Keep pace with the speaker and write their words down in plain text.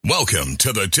Welcome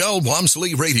to the Del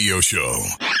Walmsley Radio Show.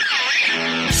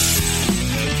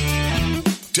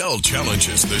 Del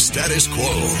challenges the status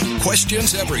quo,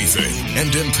 questions everything,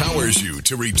 and empowers you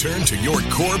to return to your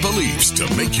core beliefs to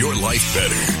make your life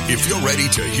better. If you're ready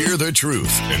to hear the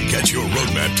truth and get your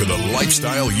roadmap to the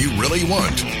lifestyle you really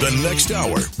want, the next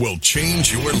hour will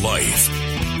change your life.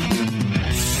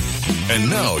 And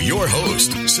now, your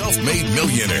host, self-made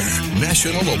millionaire,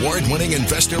 national award-winning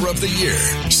investor of the year,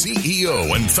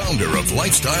 CEO and founder of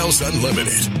Lifestyles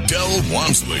Unlimited, Del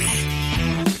Walmsley.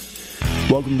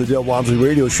 Welcome to the Del Walmsley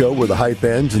Radio Show, where the hype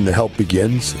ends and the help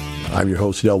begins. I'm your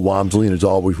host, Del Walmsley, and as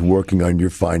always, we're working on your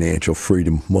financial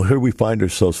freedom. Well, here we find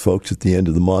ourselves, folks, at the end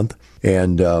of the month.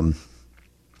 And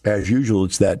as usual,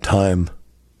 it's that time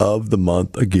of the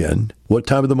month again. What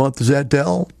time of the month is that,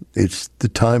 Del? It's the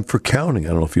time for counting. I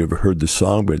don't know if you ever heard this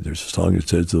song, but there's a song that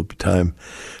says there'll be time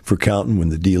for counting when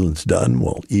the dealing's done.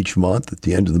 Well, each month, at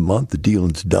the end of the month, the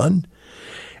dealing's done,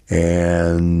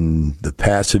 and the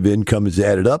passive income is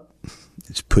added up.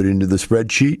 It's put into the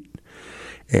spreadsheet,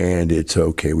 and it's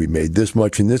okay. We made this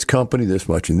much in this company, this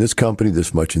much in this company,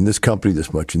 this much in this company,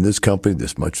 this much in this company,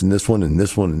 this much in this one, and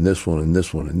this one, and this one, and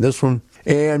this one, and this one.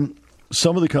 And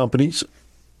some of the companies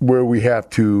where we have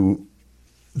to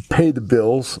pay the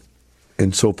bills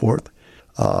and so forth,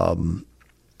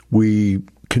 we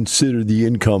consider the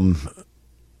income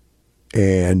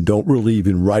and don't really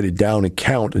even write it down and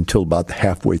count until about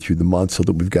halfway through the month, so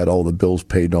that we've got all the bills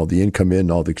paid and all the income in,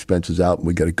 and all the expenses out, and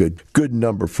we got a good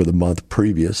number for the month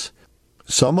previous.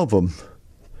 Some of them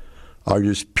are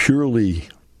just purely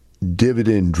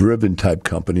dividend-driven type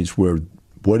companies where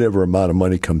whatever amount of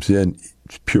money comes in,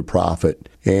 it's pure profit.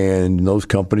 And those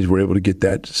companies were able to get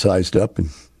that sized up and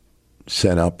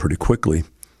sent out pretty quickly.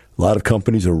 A lot of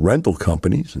companies are rental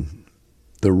companies, and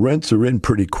the rents are in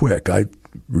pretty quick. I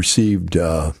received,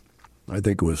 I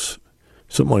think it was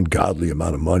some ungodly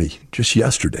amount of money just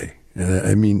yesterday.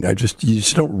 I mean, you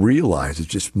just don't realize it.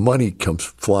 Just money comes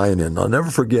flying in. I'll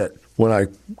never forget when I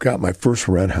got my first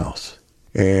rent house,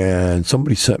 and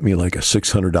somebody sent me like a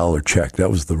 $600 check.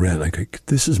 That was the rent. I go,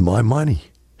 this is my money.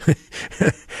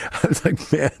 I was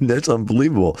like, man, that's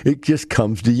unbelievable. It just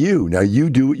comes to you. Now,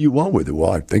 you do what you want with it. Well,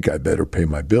 I think I better pay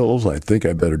my bills. I think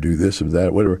I better do this or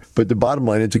that, whatever. But the bottom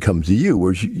line is it comes to you.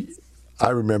 Whereas I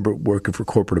remember working for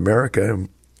corporate America, and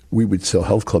we would sell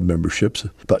health club memberships,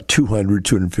 about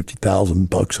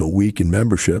 $250,000 a week in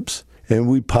memberships. And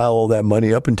we'd pile all that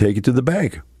money up and take it to the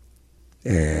bank.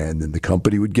 And then the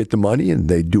company would get the money, and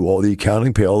they'd do all the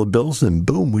accounting, pay all the bills, and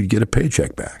boom, we'd get a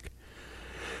paycheck back.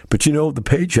 But you know, the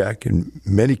paycheck in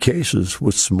many cases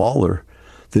was smaller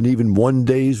than even one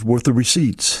day's worth of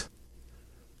receipts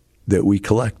that we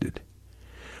collected.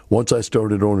 Once I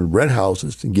started owning rent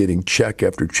houses and getting check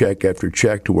after check after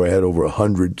check to where I had over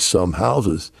 100 some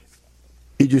houses,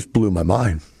 it just blew my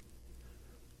mind.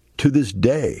 To this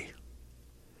day,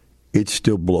 it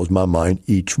still blows my mind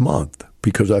each month,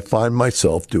 because I find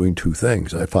myself doing two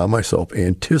things. I find myself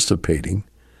anticipating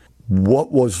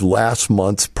what was last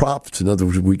month's profits. In other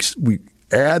words, we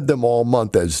add them all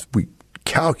month as we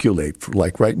calculate.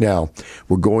 Like right now,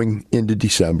 we're going into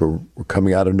December. We're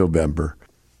coming out of November.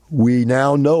 We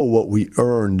now know what we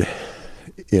earned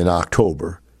in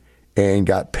October and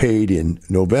got paid in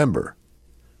November.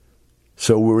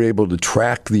 So we're able to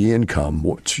track the income.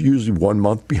 It's usually 1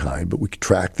 month behind, but we can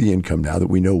track the income now that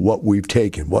we know what we've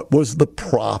taken. What was the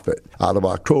profit out of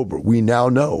October? We now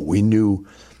know. We knew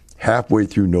halfway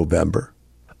through November,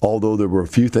 although there were a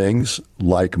few things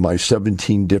like my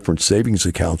 17 different savings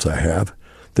accounts I have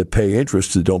that pay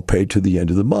interest that don't pay to the end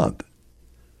of the month.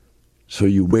 So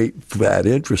you wait for that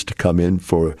interest to come in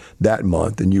for that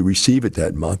month, and you receive it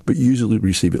that month, but you usually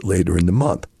receive it later in the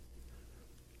month.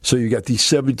 So you got these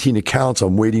 17 accounts.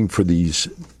 I'm waiting for these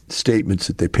statements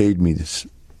that they paid me, this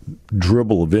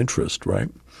dribble of interest, right?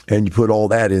 And you put all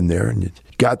that in there, and you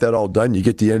got that all done. You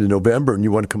get to the end of November, and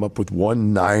you want to come up with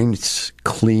one nice,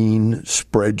 clean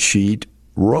spreadsheet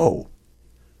row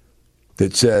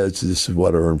that says, this is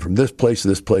what I earned from this place,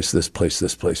 this place, this place,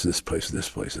 this place, this place, this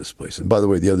place, this place. And by the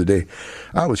way, the other day,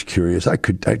 I was curious. I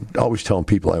always telling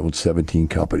people I own 17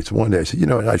 companies. One day I said, you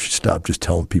know what, I should stop just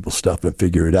telling people stuff and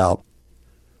figure it out.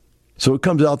 So it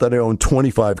comes out that I own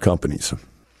 25 companies.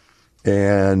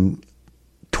 And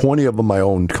 20 of them I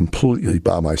own completely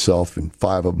by myself, and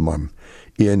 5 of them I'm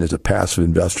in as a passive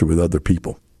investor with other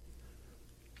people.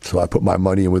 So I put my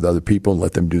money in with other people and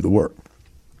let them do the work.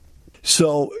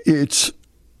 So it's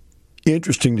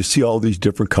interesting to see all these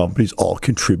different companies all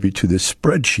contribute to this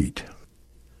spreadsheet.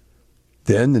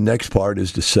 Then the next part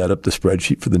is to set up the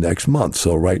spreadsheet for the next month.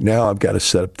 So right now I've got to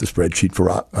set up the spreadsheet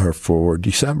for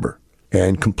December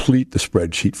and complete the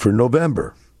spreadsheet for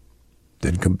November.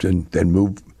 then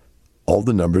move all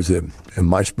the numbers in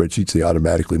my spreadsheets. They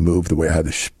automatically move the way I have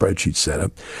the spreadsheet set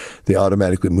up. They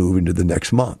automatically move into the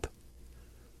next month.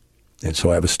 And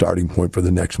so I have a starting point for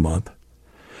the next month.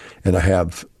 And I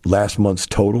have last month's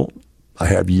total. I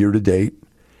have year to date.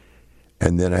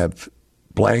 And then I have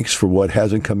blanks for what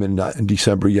hasn't come in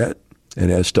December yet. And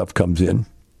as stuff comes in,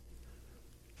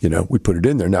 we put it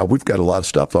in there. Now, we've got a lot of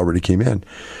stuff that already came in.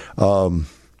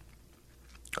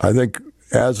 I think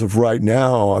as of right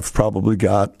now, I've probably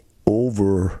got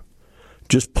over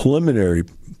just preliminary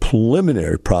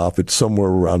profit, somewhere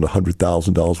around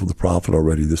 $100,000 worth of profit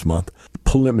already this month.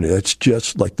 Preliminary, that's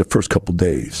just like the first couple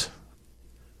days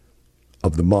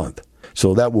of the month.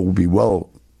 So that will be well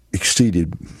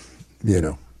exceeded,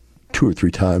 2 or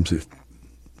 3 times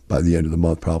by the end of the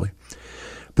month probably.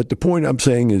 But the point I'm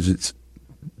saying is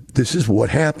this is what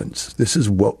happens. This is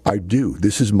what I do.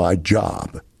 This is my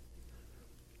job.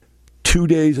 2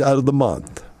 days out of the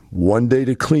month, 1 day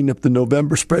to clean up the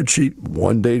November spreadsheet,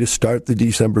 1 day to start the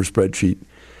December spreadsheet.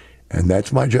 And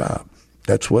that's my job.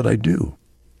 That's what I do.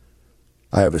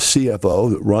 I have a CFO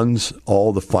that runs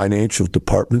all the financial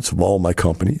departments of all my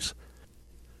companies.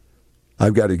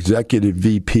 I've got executive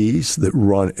VPs that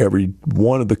run every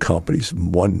one of the companies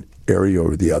in one area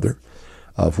or the other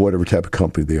of whatever type of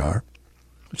company they are,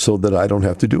 so that I don't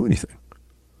have to do anything.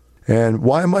 And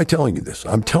why am I telling you this?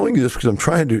 I'm telling you this because I'm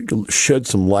trying to shed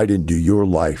some light into your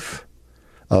life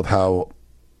of how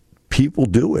people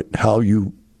do it, how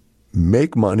you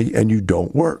make money and you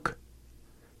don't work,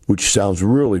 which sounds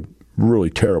really, really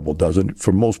terrible, doesn't it?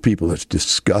 For most people, that's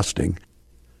disgusting.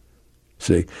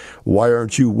 Say, why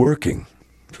aren't you working?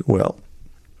 Well,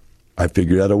 I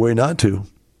figured out a way not to,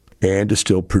 and to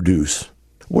still produce.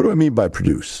 What do I mean by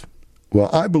produce? Well,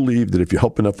 I believe that if you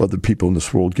help enough other people in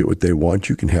this world get what they want,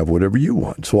 you can have whatever you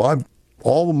want. So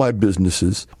all of my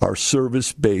businesses are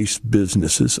service-based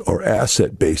businesses or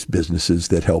asset-based businesses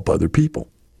that help other people.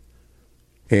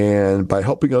 And by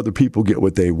helping other people get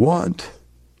what they want,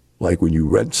 like when you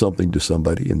rent something to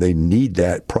somebody and they need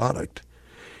that product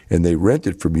and they rent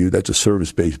it from you, that's a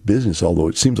service-based business, although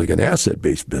it seems like an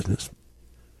asset-based business.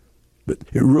 But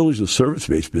it really is a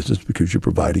service-based business because you're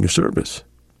providing a service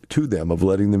to them of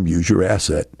letting them use your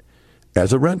asset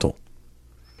as a rental.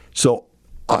 So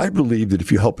I believe that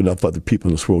if you help enough other people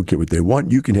in this world get what they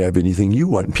want, you can have anything you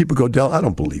want. And people go, Del, I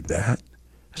don't believe that.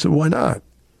 I said, why not?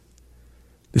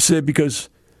 They said, because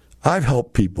I've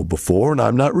helped people before and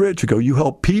I'm not rich. I go, you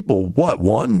help people, what,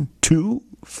 1, 2,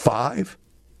 5?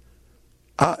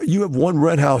 You have one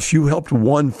rent house, you helped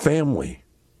one family.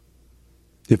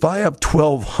 If I have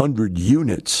 1,200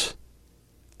 units,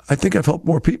 I think I've helped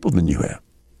more people than you have.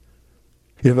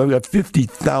 If I've got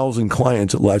 50,000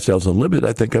 clients at Lifestyles Unlimited,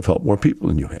 I think I've helped more people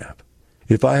than you have.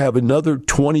 If I have another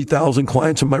 20,000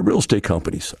 clients in my real estate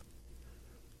companies,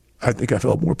 I think I've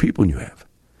helped more people than you have.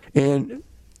 And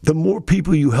the more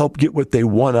people you help get what they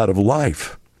want out of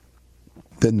life,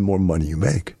 then the more money you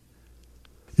make.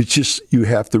 It's just you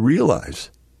have to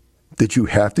realize that you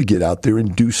have to get out there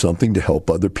and do something to help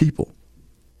other people.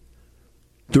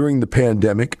 During the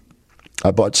pandemic, I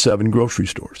bought 7 grocery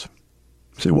stores.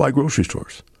 Say, why grocery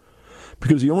stores?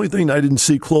 Because the only thing I didn't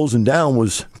see closing down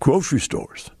was grocery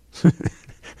stores.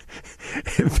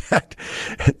 In fact,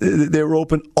 they were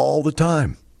open all the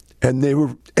time, and they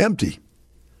were empty.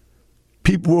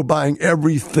 People were buying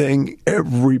everything,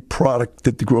 every product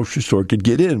that the grocery store could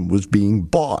get in was being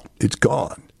bought. It's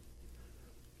gone.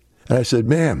 And I said,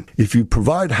 man, if you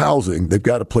provide housing, they've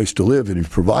got a place to live, and if you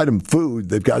provide them food,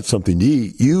 they've got something to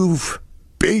eat. You've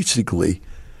basically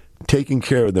taking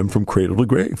care of them from cradle to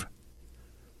grave.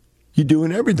 You're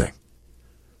doing everything.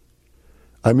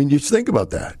 I mean, just think about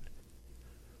that.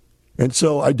 And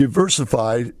so I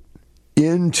diversified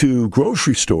into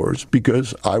grocery stores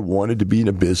because I wanted to be in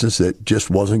a business that just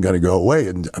wasn't going to go away.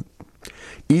 And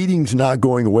eating's not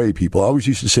going away, people. I always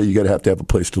used to say you got to have a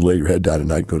place to lay your head down at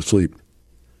night and go to sleep.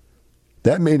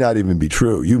 That may not even be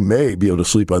true. You may be able to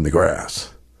sleep on the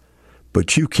grass,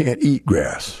 but you can't eat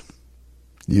grass.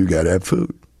 You got to have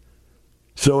food.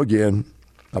 So again,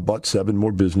 I bought 7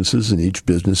 more businesses, and each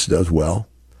business does well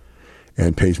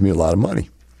and pays me a lot of money.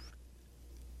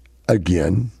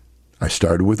 Again, I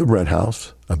started with a rent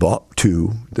house. I bought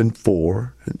 2, then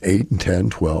 4, and 8, and 10,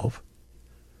 12.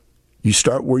 You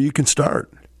start where you can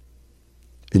start,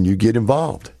 and you get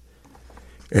involved,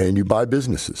 and you buy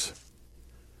businesses,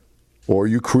 or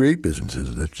you create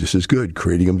businesses. That's just as good.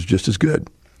 Creating them is just as good.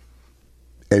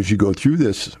 As you go through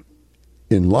this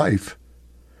in life,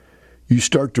 you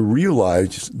start to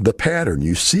realize the pattern.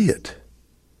 You see it.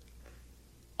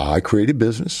 I create a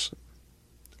business,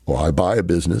 or I buy a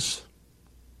business.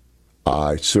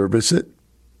 I service it.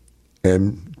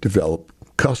 and develop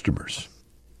customers.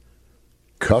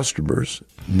 Customers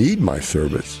need my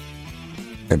service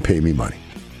and pay me money.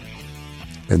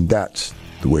 And that's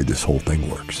the way this whole thing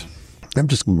works. I'm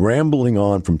just rambling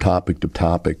on from topic to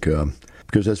topic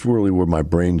because that's really where my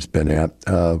brain's been at.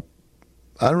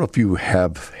 I don't know if you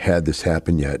have had this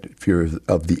happen yet, if you're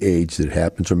of the age that it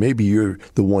happens, or maybe you're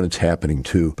the one it's happening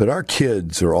to. But our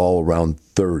kids are all around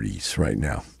 30s right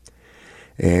now.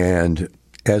 And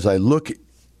as I look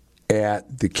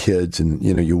at the kids and,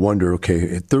 you wonder,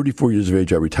 okay, at 34 years of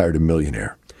age, I retired a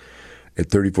millionaire.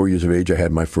 At 34 years of age, I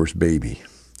had my first baby.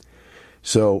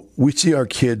 So we see our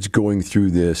kids going through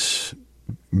this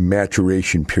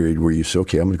maturation period where you say,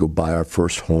 okay, I'm going to go buy our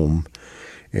first home.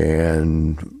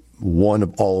 And one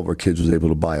of all of our kids was able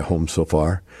to buy a home so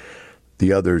far.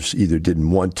 The others either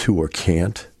didn't want to or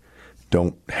can't,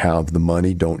 don't have the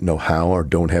money, don't know how, or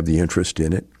don't have the interest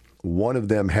in it. One of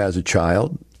them has a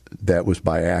child that was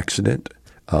by accident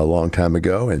a long time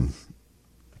ago, and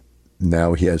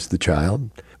now he has the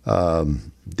child.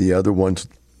 Another one's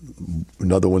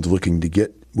looking to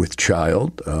get with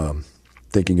child,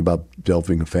 thinking about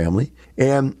developing a family.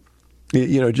 And,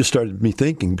 it just started me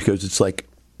thinking, because it's like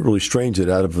really strange that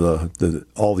out of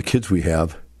all the kids we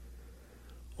have,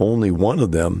 only one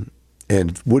of them,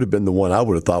 and it would have been the one I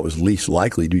would have thought was least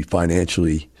likely to be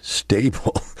financially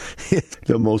stable,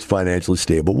 the most financially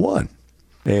stable one.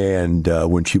 And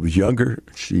when she was younger,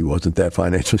 she wasn't that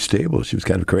financially stable. She was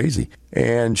kind of crazy.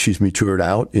 And she's matured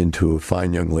out into a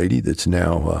fine young lady that's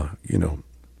now,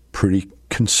 pretty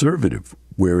conservative.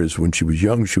 Whereas when she was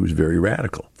young, she was very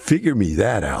radical. Figure me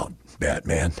that out,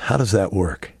 Batman. How does that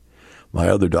work? My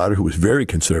other daughter, who was very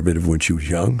conservative when she was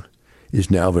young,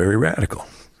 is now very radical.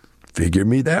 Figure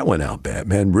me that one out,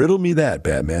 Batman. Riddle me that,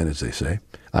 Batman, as they say.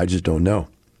 I just don't know.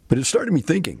 But it started me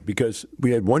thinking, because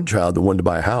we had one child that wanted to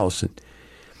buy a house, and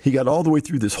he got all the way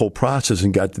through this whole process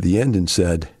and got to the end and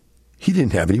said he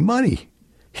didn't have any money.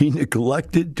 He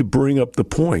neglected to bring up the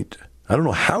point. I don't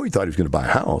know how he thought he was going to buy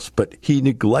a house, but he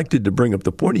neglected to bring up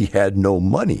the point he had no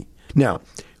money. Now,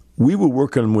 we were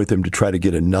working with him to try to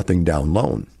get a nothing down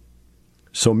loan.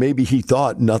 So maybe he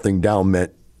thought nothing down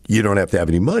meant you don't have to have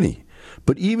any money.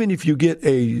 But even if you get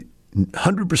a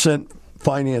 100%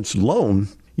 financed loan,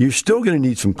 you're still going to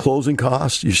need some closing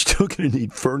costs. You're still going to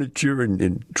need furniture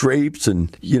and drapes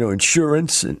and,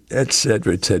 insurance and et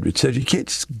cetera, et cetera, et cetera. You can't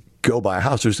just go buy a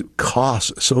house. There's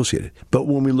costs associated. But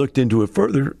when we looked into it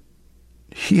further,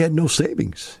 he had no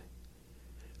savings.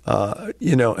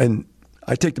 And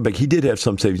I take them back. He did have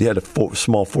some savings. He had a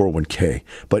small 401k.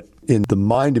 But in the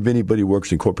mind of anybody who works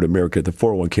in corporate America, the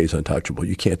 401k is untouchable.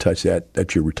 You can't touch that.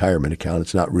 That's your retirement account.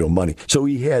 It's not real money. So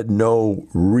he had no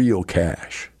real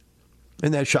cash.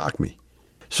 And that shocked me.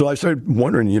 So I started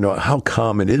wondering, how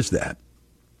common is that?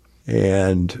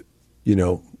 And,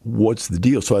 what's the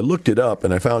deal? So I looked it up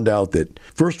and I found out that,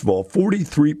 first of all,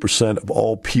 43% of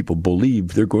all people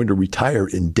believe they're going to retire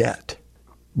in debt.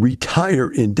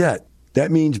 Retire in debt. That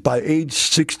means by age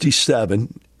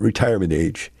 67, retirement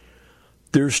age,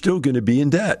 they're still going to be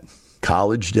in debt.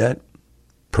 College debt,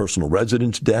 personal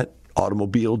residence debt,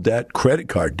 automobile debt, credit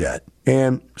card debt.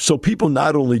 And so people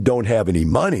not only don't have any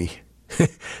money,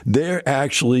 they're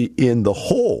actually in the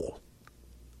hole,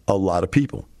 a lot of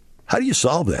people. How do you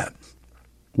solve that?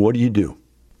 What do you do?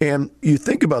 And you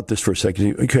think about this for a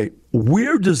second. Okay,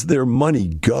 where does their money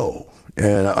go?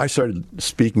 And I started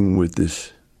speaking with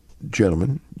this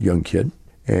gentleman, young kid,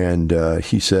 and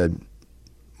he said,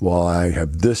 well, I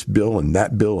have this bill and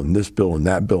that bill and this bill and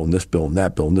that bill and this bill and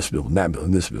that bill and this bill and that bill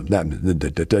and this bill and that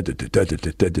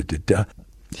bill.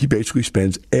 He basically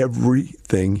spends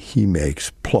everything he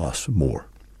makes plus more.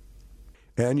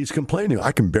 And he's complaining,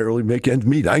 I can barely make ends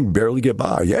meet. I can barely get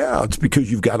by. Yeah, it's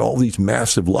because you've got all these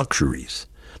massive luxuries.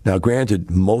 Now, granted,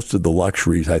 most of the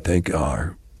luxuries, I think,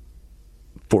 are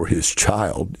for his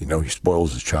child. He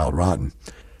spoils his child rotten.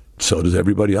 So does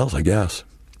everybody else, I guess,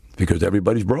 because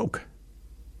everybody's broke.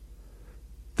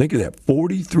 Think of that.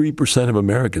 43% of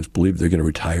Americans believe they're going to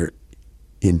retire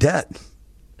in debt.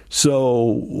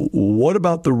 So what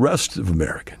about the rest of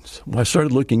Americans? Well, I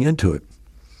started looking into it.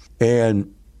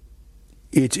 And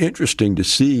it's interesting to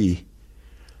see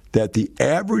that the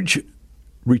average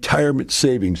retirement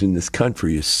savings in this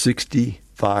country is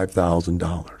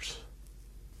 $65,000.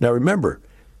 Now remember,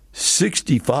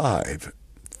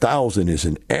 $65,000 is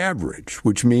an average,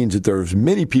 which means that there's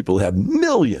many people who have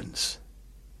millions,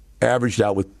 averaged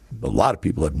out with a lot of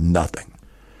people have nothing.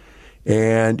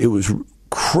 And it was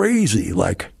crazy,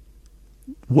 like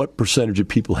what percentage of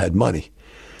people had money.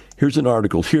 Here's an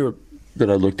article here that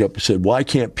I looked up. It said, why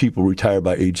can't people retire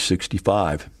by age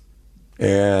 65?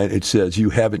 And it says, you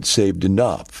haven't saved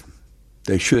enough.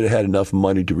 They should have had enough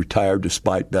money to retire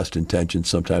despite best intentions.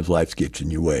 Sometimes life gets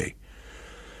in your way.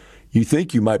 You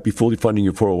think you might be fully funding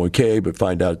your 401k, but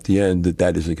find out at the end that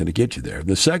that isn't going to get you there.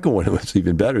 The second one, what's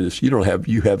even better, is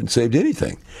you haven't saved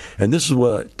anything. And this is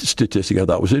what statistic I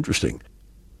thought was interesting.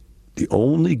 The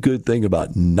only good thing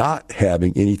about not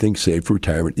having anything saved for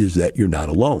retirement is that you're not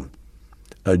alone.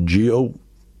 A GEO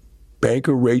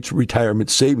Banker Rates Retirement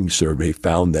Savings Survey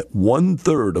found that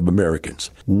 1/3 of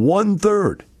Americans,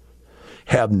 1/3,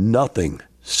 have nothing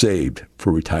saved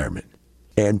for retirement.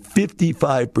 And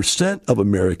 55% of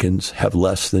Americans have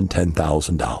less than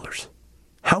 $10,000.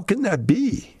 How can that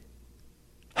be?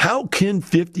 How can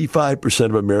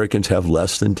 55% of Americans have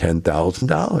less than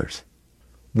 $10,000?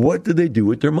 What do they do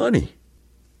with their money?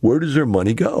 Where does their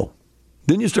money go?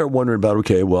 Then you start wondering about,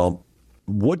 okay, well,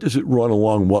 what does it run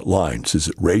along what lines? Is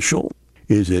it racial?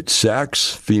 Is it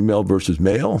sex, female versus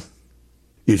male?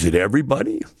 Is it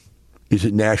everybody? Is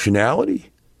it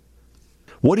nationality?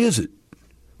 What is it?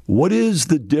 What is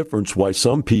the difference why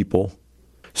some people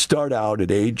start out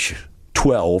at age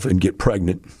 12 and get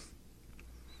pregnant,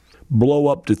 blow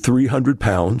up to 300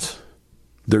 pounds,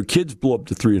 their kids blow up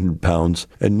to 300 pounds,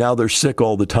 and now they're sick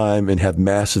all the time and have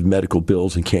massive medical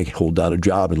bills and can't hold down a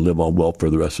job and live on welfare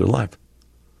the rest of their life?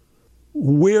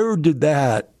 Where did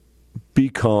that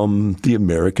become the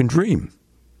American dream?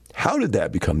 How did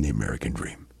that become the American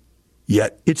dream?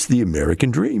 Yet it's the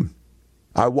American dream.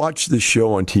 I watched this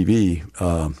show on TV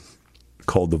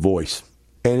called The Voice.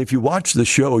 And if you watch the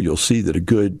show, you'll see that a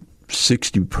good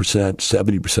 60%,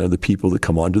 70% of the people that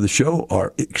come onto the show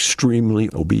are extremely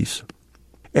obese.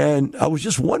 And I was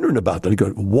just wondering about that. I go,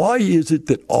 why is it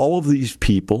that all of these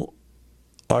people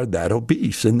are that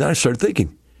obese? And then I started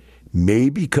thinking,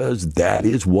 maybe because that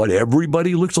is what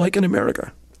everybody looks like in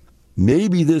America.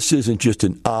 Maybe this isn't just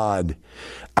an odd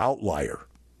outlier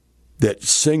that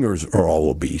singers are all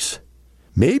obese.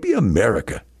 Maybe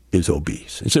America is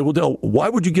obese. And say, well, Del, why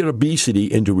would you get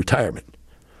obesity into retirement?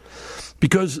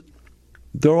 Because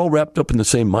they're all wrapped up in the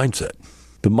same mindset.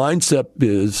 The mindset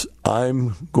is,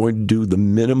 I'm going to do the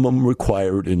minimum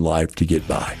required in life to get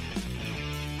by.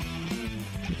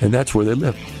 And that's where they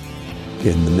live,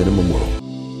 in the minimum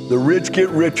world. The rich get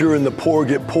richer and the poor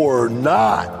get poorer,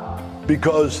 not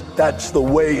because that's the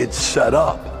way it's set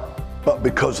up, but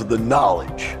because of the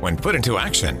knowledge. When put into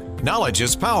action, knowledge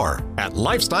is power. At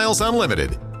Lifestyles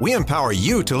Unlimited, we empower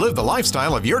you to live the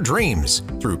lifestyle of your dreams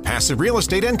through passive real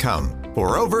estate income.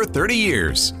 For over 30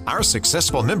 years, our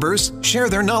successful members share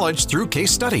their knowledge through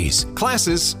case studies,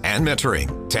 classes, and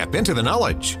mentoring. Tap into the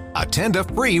knowledge. Attend a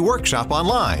free workshop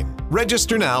online.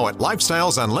 Register now at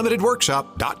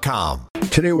lifestylesunlimitedworkshop.com.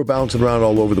 Today we're bouncing around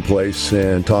all over the place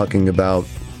and talking about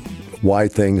why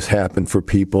things happen for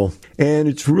people. And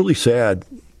it's really sad.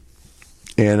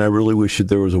 And I really wish that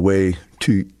there was a way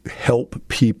to help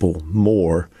people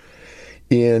more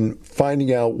in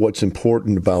finding out what's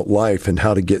important about life and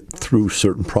how to get through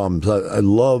certain problems. I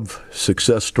love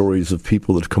success stories of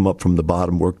people that have come up from the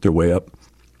bottom, worked their way up.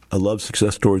 I love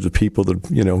success stories of people that,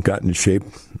 got into shape.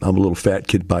 I'm a little fat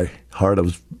kid by heart. I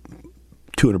was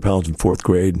 200 pounds in fourth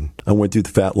grade. I went through the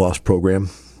fat loss program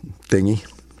thingy,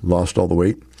 lost all the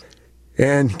weight,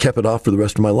 and kept it off for the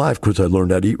rest of my life because I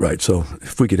learned how to eat right. So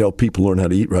if we could help people learn how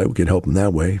to eat right, we could help them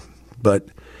that way. But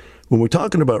when we're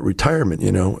talking about retirement,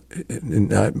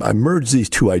 and I merge these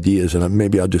two ideas, and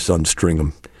maybe I'll just unstring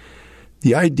them.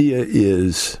 The idea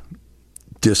is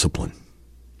discipline.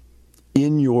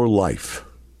 In your life,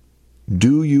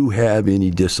 do you have any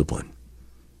discipline?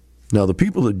 Now, the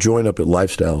people that join up at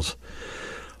Lifestyles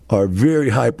are a very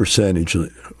high percentage, a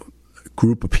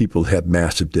group of people that have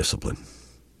massive discipline.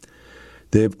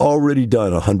 They've already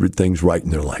done 100 things right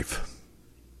in their life.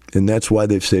 And that's why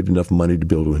they've saved enough money to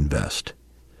be able to invest.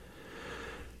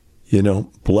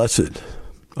 Blessed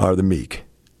are the meek.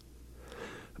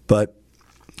 But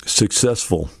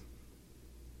successful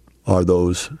are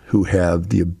those who have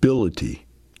the ability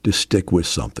to stick with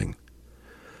something,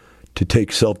 to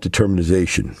take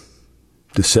self-determination,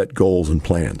 to set goals and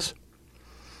plans.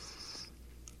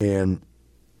 And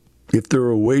if there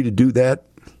were a way to do that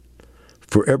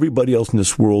for everybody else in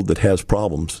this world that has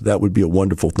problems, that would be a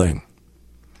wonderful thing.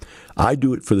 I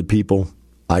do it for the people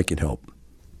I can help.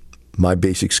 My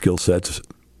basic skill sets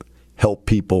help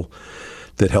people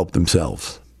that help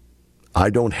themselves. I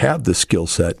don't have the skill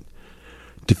set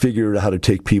to figure out how to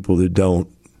take people that don't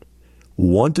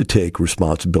want to take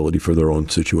responsibility for their own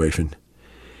situation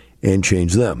and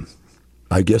change them.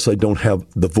 I guess I don't have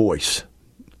the voice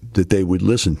that they would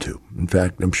listen to. In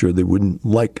fact, I'm sure they wouldn't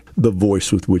like the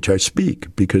voice with which I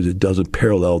speak because it doesn't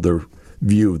parallel their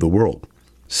view of the world.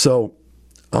 So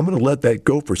I'm going to let that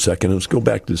go for a second. Let's go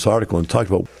back to this article and talk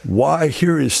about why.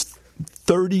 Here is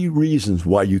 30 reasons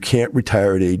why you can't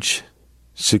retire at age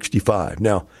 65.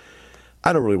 Now,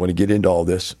 I don't really want to get into all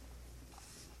this,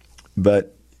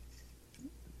 but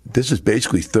this is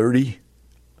basically 30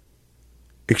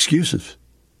 excuses.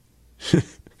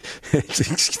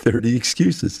 30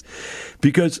 excuses.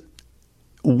 Because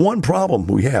one problem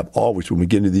we have always when we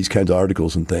get into these kinds of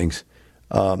articles and things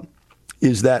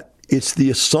is that it's the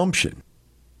assumption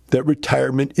that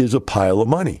retirement is a pile of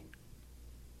money.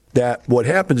 That what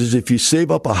happens is if you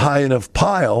save up a high enough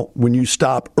pile, when you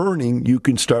stop earning, you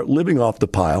can start living off the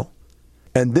pile.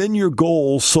 And then your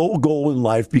sole goal in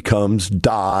life becomes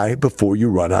die before you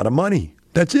run out of money.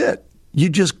 That's it. You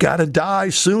just got to die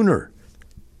sooner.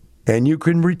 And you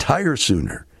can retire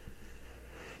sooner.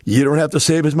 You don't have to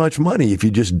save as much money if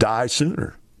you just die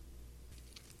sooner.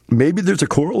 Maybe there's a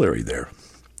corollary there.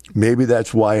 Maybe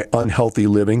that's why unhealthy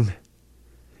living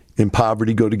and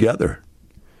poverty go together.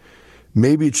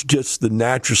 Maybe it's just the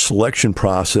natural selection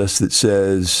process that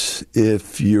says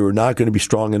if you're not going to be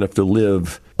strong enough to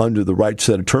live under the right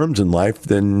set of terms in life,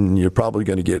 then you're probably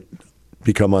going to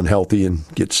become unhealthy and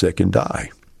get sick and die.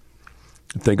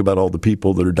 Think about all the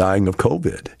people that are dying of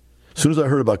COVID. As soon as I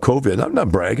heard about COVID, I'm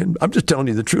not bragging, I'm just telling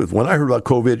you the truth. When I heard about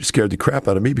COVID, it scared the crap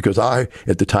out of me because I,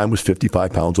 at the time, was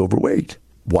 55 pounds overweight.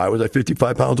 Why was I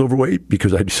 55 pounds overweight?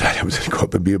 Because I decided I was going to go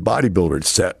up and be a bodybuilder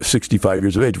at 65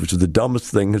 years of age, which is the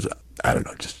dumbest thing. I don't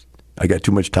know, just I got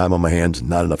too much time on my hands and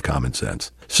not enough common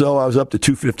sense. So I was up to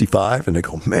 255, and I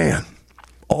go, man,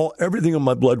 everything on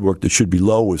my blood work that should be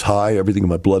low was high. Everything on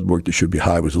my blood work that should be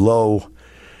high was low.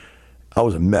 I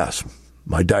was a mess.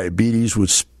 My diabetes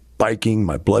was spiking.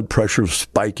 My blood pressure was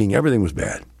spiking. Everything was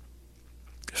bad.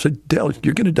 I said, Dale,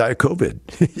 you're going to die of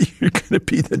COVID. You're going to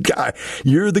be the guy.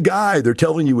 You're the guy. They're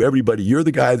telling you, everybody, you're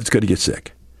the guy that's going to get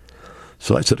sick.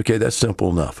 So I said, okay, that's simple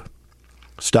enough.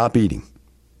 Stop eating.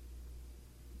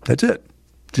 That's it.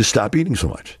 Just stop eating so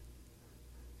much.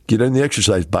 Get on the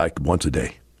exercise bike once a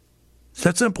day. It's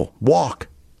that simple. Walk.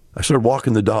 I started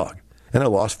walking the dog, and I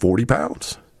lost 40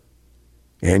 pounds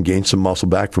and gained some muscle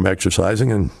back from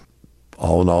exercising, and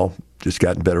all in all, just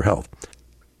got in better health.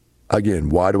 Again,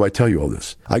 why do I tell you all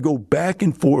this? I go back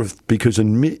and forth because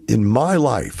in my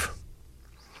life,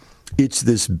 it's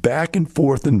this back and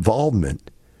forth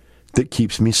involvement that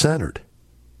keeps me centered.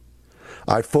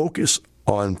 I focus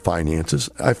on finances,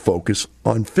 I focus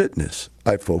on fitness,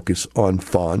 I focus on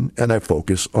fun, and I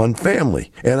focus on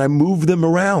family. And I move them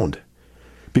around.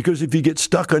 Because if you get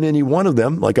stuck on any one of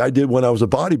them, like I did when I was a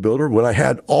bodybuilder, when I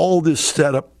had all this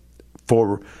set up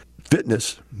for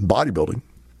fitness, bodybuilding,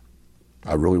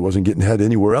 I really wasn't getting ahead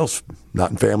anywhere else, not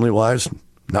in family-wise,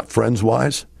 not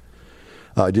friends-wise.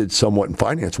 I did somewhat in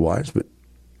finance-wise, but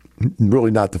really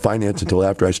not the finance until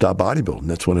after I stopped bodybuilding.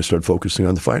 That's when I started focusing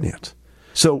on the finance.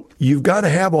 So you've got to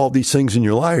have all these things in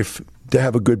your life to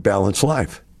have a good, balanced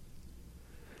life.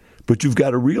 But you've got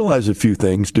to realize a few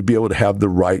things to be able to have the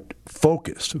right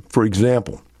focus. For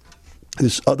example,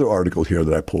 this other article here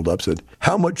that I pulled up said,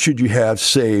 how much should you have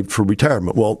saved for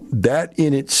retirement? Well, that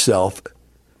in itself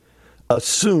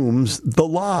assumes the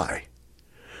lie.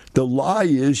 The lie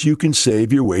is you can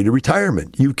save your way to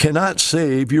retirement. You cannot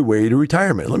save your way to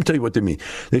retirement. Let me tell you what they mean.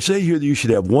 They say here that you should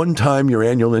have one time your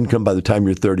annual income by the time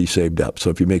you're 30 saved up. So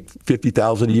if you make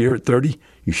 $50,000 a year at 30,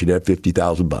 you should have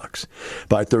 $50,000.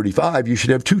 By 35, you should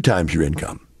have 2 times your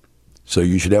income. So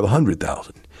you should have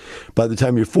 $100,000. By the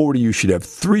time you're 40, you should have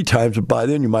 3 times, but by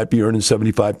then you might be earning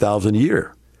 $75,000 a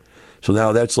year. So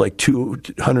now that's like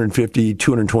 $250,000,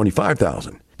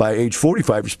 $225,000. By age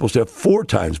 45, you're supposed to have 4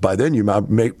 times. By then, you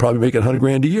might probably make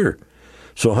 $100,000 a year.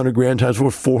 So $100,000 times 4,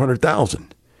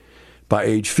 $400,000. By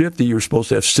age 50, you're supposed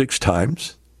to have 6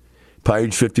 times. By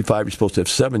age 55, you're supposed to have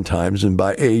 7 times. And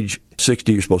by age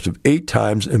 60, you're supposed to have 8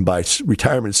 times. And by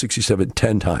retirement at 67,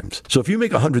 10 times. So if you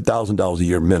make $100,000 a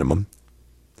year minimum,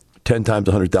 10 times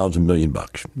 $100,000, $1 million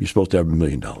bucks. You're supposed to have $1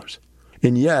 million.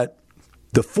 And yet,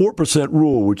 the 4%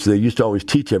 rule, which they used to always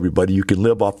teach everybody, you can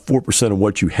live off 4% of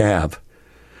what you have,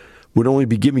 would only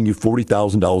be giving you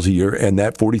 $40,000 a year, and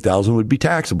that $40,000 would be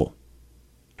taxable.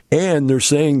 And they're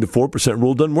saying the 4%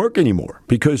 rule doesn't work anymore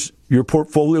because your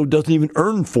portfolio doesn't even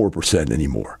earn 4%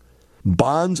 anymore.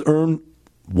 Bonds earn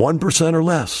 1% or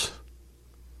less.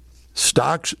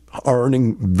 Stocks are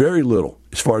earning very little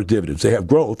as far as dividends. They have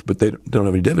growth, but they don't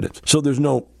have any dividends. So there's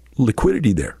no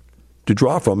liquidity there to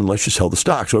draw from unless you sell the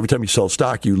stock. So every time you sell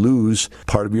stock, you lose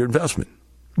part of your investment.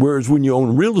 Whereas when you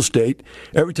own real estate,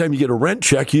 every time you get a rent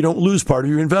check, you don't lose part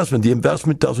of your investment. The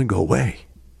investment doesn't go away.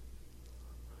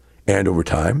 And over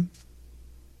time,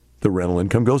 the rental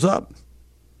income goes up.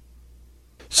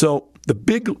 So the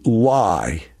big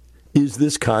lie is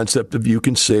this concept of you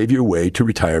can save your way to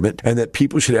retirement and that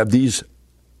people should have these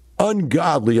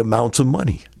ungodly amounts of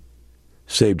money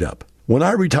saved up. When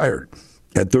I retired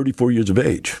at 34 years of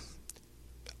age,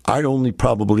 I only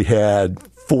probably had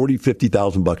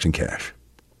 $50,000 in cash.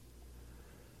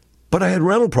 But I had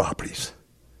rental properties.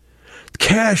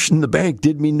 Cash in the bank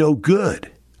did me no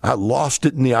good. I lost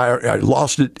it in the IRA. I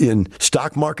lost it in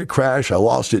stock market crash. I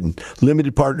lost it in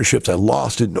limited partnerships. I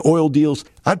lost it in oil deals.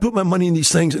 I'd put my money in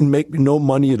these things and make no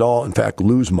money at all. In fact,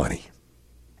 lose money.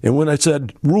 And when I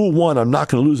said, rule one, I'm not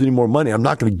going to lose any more money. I'm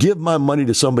not going to give my money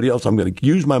to somebody else. I'm going to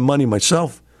use my money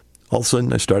myself. All of a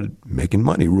sudden, I started making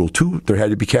money. Rule two, there had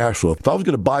to be cash flow. If I was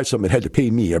going to buy something, it had to pay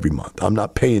me every month. I'm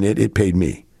not paying it. It paid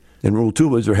me. And rule two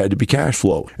was there had to be cash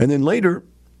flow. And then later,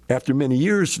 after many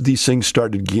years, these things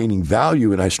started gaining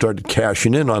value, and I started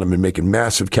cashing in on them and making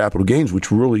massive capital gains,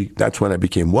 which really, that's when I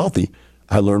became wealthy.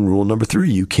 I learned rule number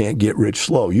 3, you can't get rich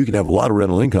slow. You can have a lot of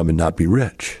rental income and not be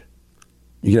rich.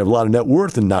 You can have a lot of net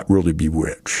worth and not really be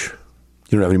rich.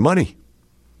 You don't have any money.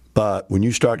 But when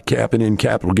you start capping in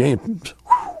capital gains,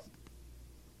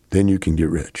 then you can get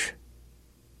rich.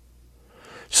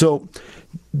 So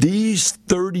these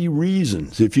 30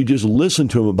 reasons, if you just listen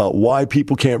to them about why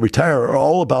people can't retire, are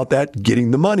all about that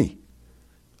getting the money,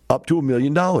 up to $1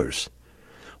 million.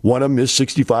 One of them is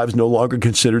 65 is no longer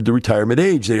considered the retirement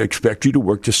age. They expect you to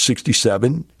work to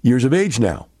 67 years of age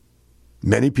now.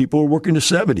 Many people are working to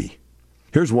 70.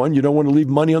 Here's one, you don't want to leave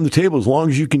money on the table. As long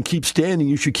as you can keep standing,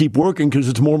 you should keep working because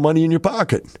it's more money in your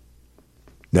pocket.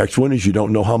 Next one is you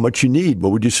don't know how much you need.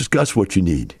 Well, we just discussed what you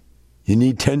need. You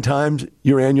need 10 times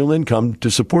your annual income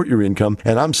to support your income.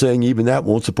 And I'm saying even that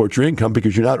won't support your income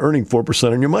because you're not earning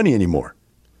 4% on your money anymore.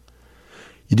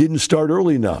 You didn't start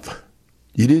early enough.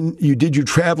 You did your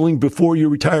traveling before your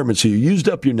retirement, so you used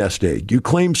up your nest egg. You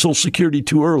claimed Social Security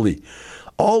too early.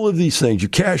 All of these things. You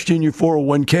cashed in your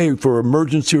 401k for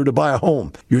emergency or to buy a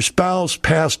home. Your spouse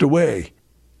passed away.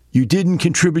 You didn't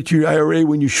contribute to your IRA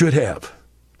when you should have.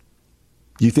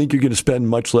 You think you're going to spend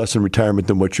much less in retirement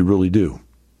than what you really do.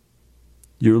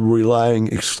 You're relying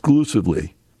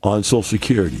exclusively on Social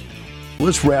Security.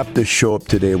 Let's wrap this show up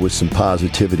today with some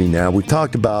positivity now. We've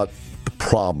talked about the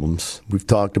problems. We've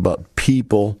talked about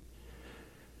people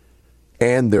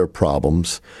and their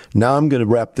problems. Now I'm going to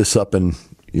wrap this up in,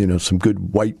 some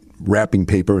good white wrapping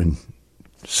paper and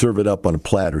serve it up on a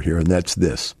platter here, and that's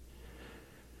this.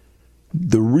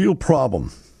 The real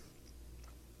problem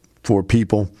for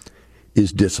people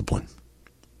is discipline.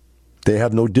 They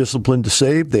have no discipline to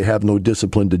save. They have no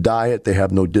discipline to diet. They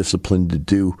have no discipline to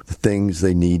do the things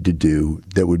they need to do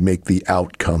that would make the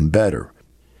outcome better.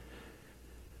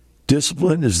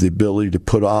 Discipline is the ability to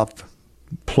put off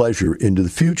pleasure into the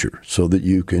future so that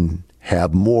you can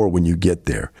have more when you get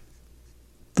there.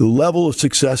 The level of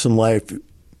success in life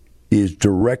is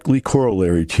directly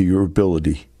corollary to your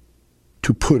ability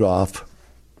to put off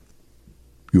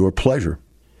your pleasure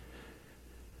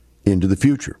into the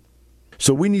future.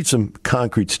 So we need some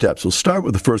concrete steps. We'll start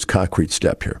with the first concrete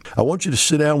step here. I want you to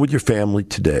sit down with your family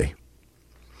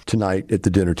tonight at the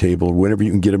dinner table, or whenever you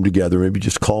can get them together. Maybe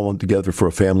just call them together for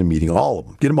a family meeting, all of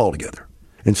them. Get them all together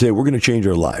and say, we're going to change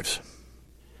our lives.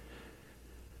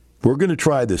 We're going to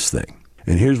try this thing.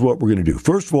 And here's what we're going to do.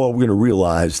 First of all, we're going to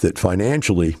realize that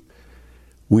financially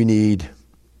we need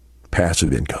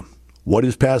passive income. What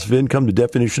is passive income? The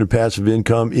definition of passive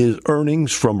income is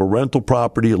earnings from a rental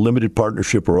property, a limited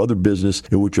partnership, or other business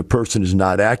in which a person is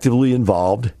not actively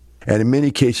involved. And in many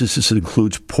cases, this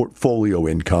includes portfolio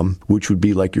income, which would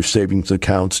be like your savings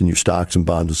accounts and your stocks and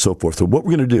bonds and so forth. So what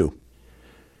we're going to do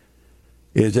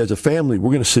is, as a family,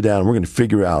 we're going to sit down and we're going to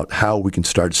figure out how we can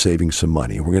start saving some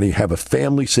money. We're going to have a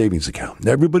family savings account.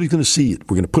 Everybody's going to see it.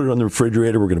 We're going to put it on the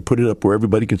refrigerator. We're going to put it up where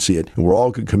everybody can see it, and we're all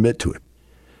going to commit to it.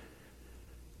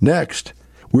 Next,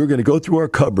 we're going to go through our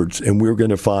cupboards and we're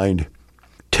going to find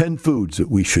 10 foods that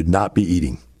we should not be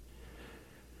eating.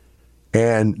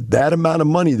 And that amount of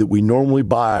money that we normally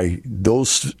buy,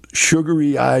 those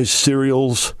sugary-ized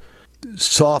cereals,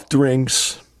 soft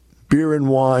drinks, beer and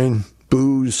wine,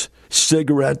 booze,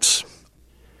 cigarettes,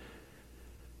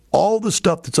 all the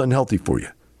stuff that's unhealthy for you,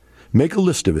 make a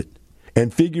list of it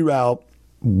and figure out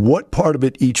what part of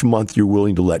it each month you're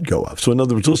willing to let go of. So in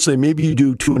other words, let's say maybe you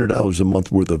do $200 a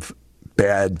month worth of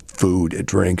bad food,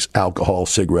 drinks, alcohol,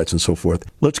 cigarettes, and so forth.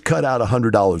 Let's cut out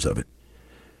 $100 of it.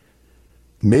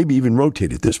 Maybe even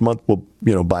rotate it. This month we'll,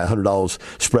 buy $100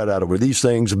 spread out over these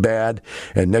things bad,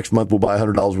 and next month we'll buy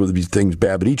 $100 worth of these things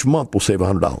bad. But each month we'll save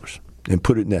 $100 and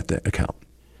put it in that account.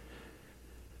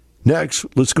 Next,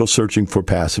 let's go searching for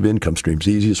passive income streams.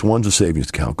 The easiest one's a savings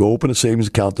account. Go open a savings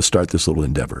account to start this little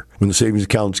endeavor. When the savings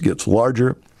account gets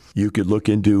larger, You could look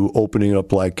into opening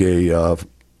up like a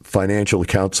financial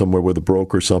account somewhere with a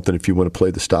broker or something if you want to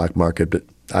play the stock market, but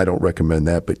I don't recommend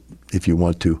that. But if you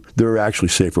want to, there are actually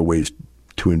safer ways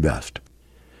to invest.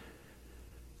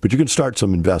 But you can start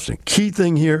some investing. Key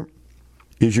thing here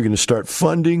is you're going to start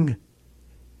funding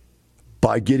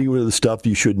by getting rid of the stuff that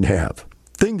you shouldn't have.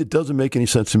 Thing that doesn't make any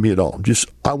sense to me at all.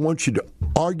 I want you to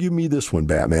argue me this one,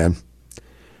 Batman.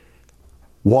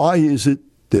 Why is it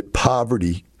that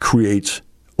poverty creates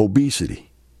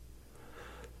obesity?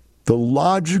 The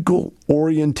logical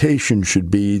orientation should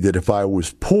be that if I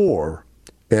was poor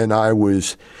and I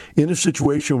was in a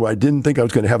situation where I didn't think I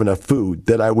was going to have enough food,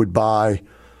 that I would buy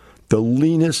the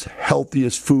leanest,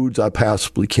 healthiest foods I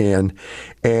possibly can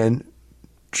and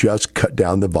just cut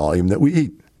down the volume that we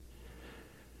eat.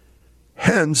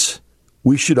 Hence,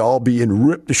 we should all be in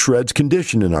ripped-to-shreds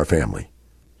condition in our family.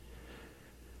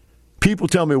 People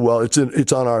tell me, well, it's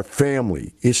on our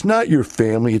family. It's not your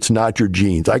family. It's not your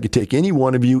genes. I could take any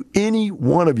one of you,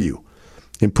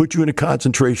 and put you in a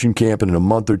concentration camp, and in a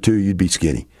month or two, you'd be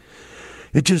skinny.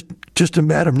 It's just a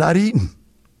matter of not eating.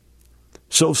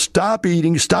 So stop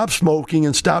eating, stop smoking,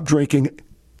 and stop drinking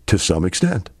to some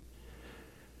extent.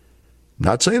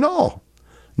 Not saying all.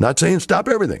 Not saying stop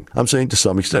everything. I'm saying to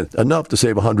some extent. Enough to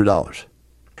save $100.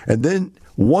 And then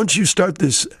once you start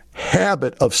this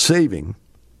habit of saving,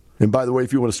 and by the way,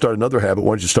 if you want to start another habit,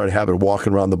 why don't you start a habit of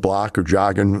walking around the block or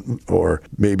jogging or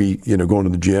maybe going to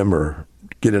the gym or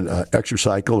get an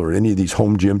exercycle or any of these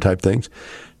home gym type things.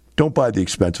 Don't buy the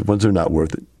expensive ones. They're not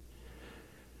worth it.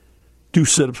 Do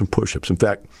sit-ups and push-ups. In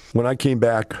fact, when I came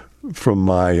back from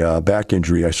my back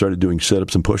injury, I started doing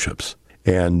sit-ups and push-ups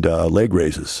and leg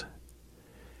raises.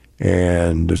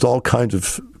 And there's all kinds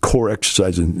of core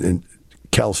exercises and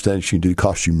calisthenics you can do. It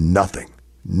costs you nothing.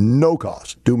 No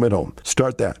cost. Do them at home.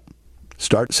 Start that.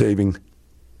 Start saving.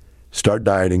 Start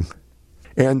dieting.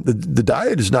 And the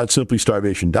diet is not simply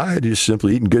starvation diet. It's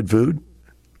simply eating good food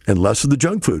and less of the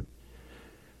junk food.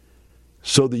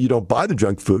 So that you don't buy the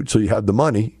junk food, so you have the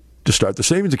money to start the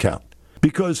savings account.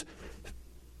 Because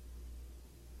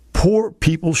poor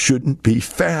people shouldn't be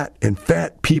fat, and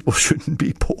fat people shouldn't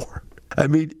be poor. I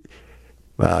mean,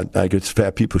 I guess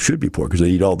fat people should be poor because they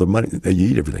eat all the money. They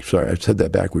eat everything. Sorry, I said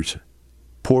that backwards.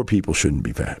 Poor people shouldn't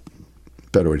be fat.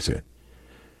 Better way to say it.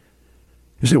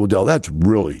 You say, well, Del, that's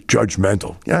really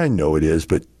judgmental. Yeah, I know it is,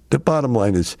 but the bottom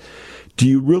line is, do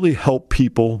you really help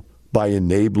people by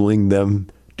enabling them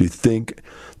to think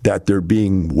that they're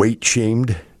being weight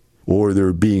shamed or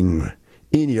they're being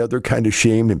any other kind of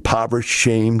shamed, impoverished,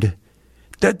 shamed?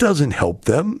 That doesn't help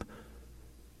them.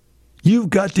 You've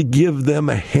got to give them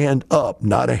a hand up,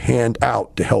 not a hand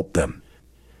out to help them.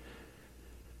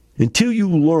 Until you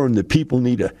learn that people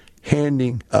need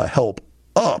a help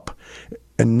up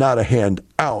and not a hand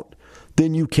out,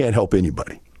 then you can't help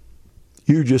anybody.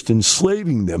 You're just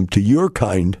enslaving them to your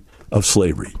kind of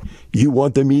slavery. You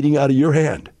want them eating out of your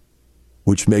hand,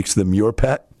 which makes them your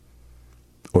pet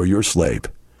or your slave.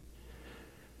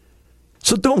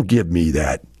 So don't give me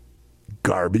that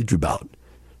garbage about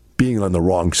being on the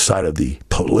wrong side of the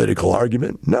political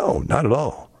argument. No, not at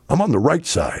all. I'm on the right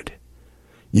side.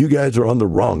 You guys are on the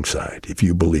wrong side if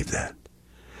you believe that.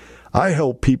 I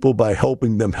help people by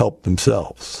helping them help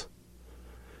themselves.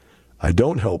 I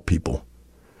don't help people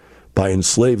by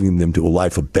enslaving them to a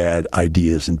life of bad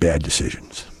ideas and bad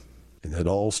decisions. And that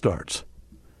all starts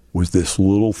with this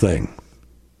little thing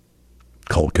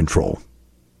called control.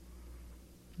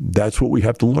 That's what we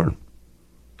have to learn.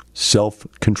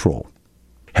 Self-control.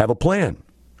 Have a plan.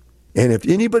 And if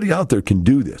anybody out there can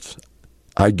do this,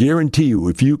 I guarantee you,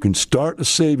 if you can start a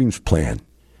savings plan,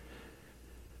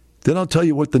 then I'll tell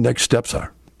you what the next steps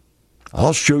are.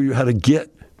 I'll show you how to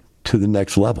get to the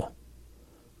next level.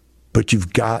 But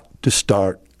you've got to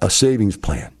start a savings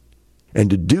plan. And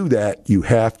to do that, you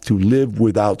have to live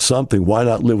without something. Why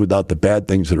not live without the bad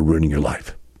things that are ruining your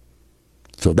life?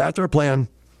 So that's our plan.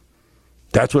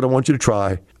 That's what I want you to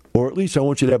try. Or at least I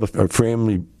want you to have a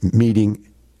family meeting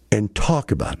and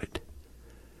talk about it.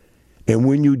 And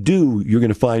when you do, you're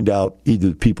going to find out either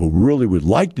the people really would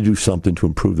like to do something to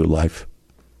improve their life,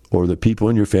 or the people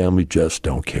in your family just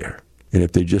don't care. And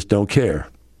if they just don't care,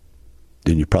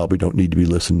 then you probably don't need to be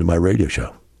listening to my radio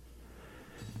show,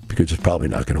 because it's probably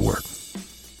not going to work.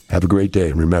 Have a great day,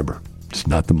 and remember, it's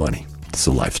not the money, it's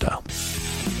the lifestyle.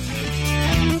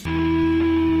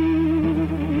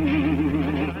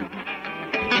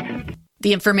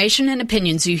 The information and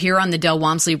opinions you hear on the Del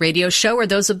Walmsley radio show are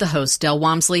those of the host, Del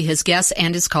Walmsley, his guests,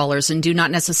 and his callers, and do not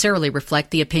necessarily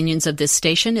reflect the opinions of this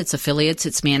station, its affiliates,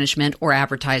 its management, or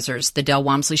advertisers. The Del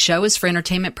Walmsley show is for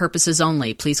entertainment purposes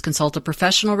only. Please consult a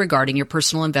professional regarding your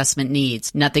personal investment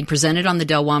needs. Nothing presented on the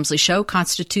Del Walmsley show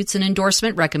constitutes an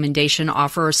endorsement, recommendation,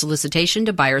 offer, or solicitation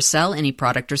to buy or sell any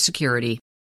product or security.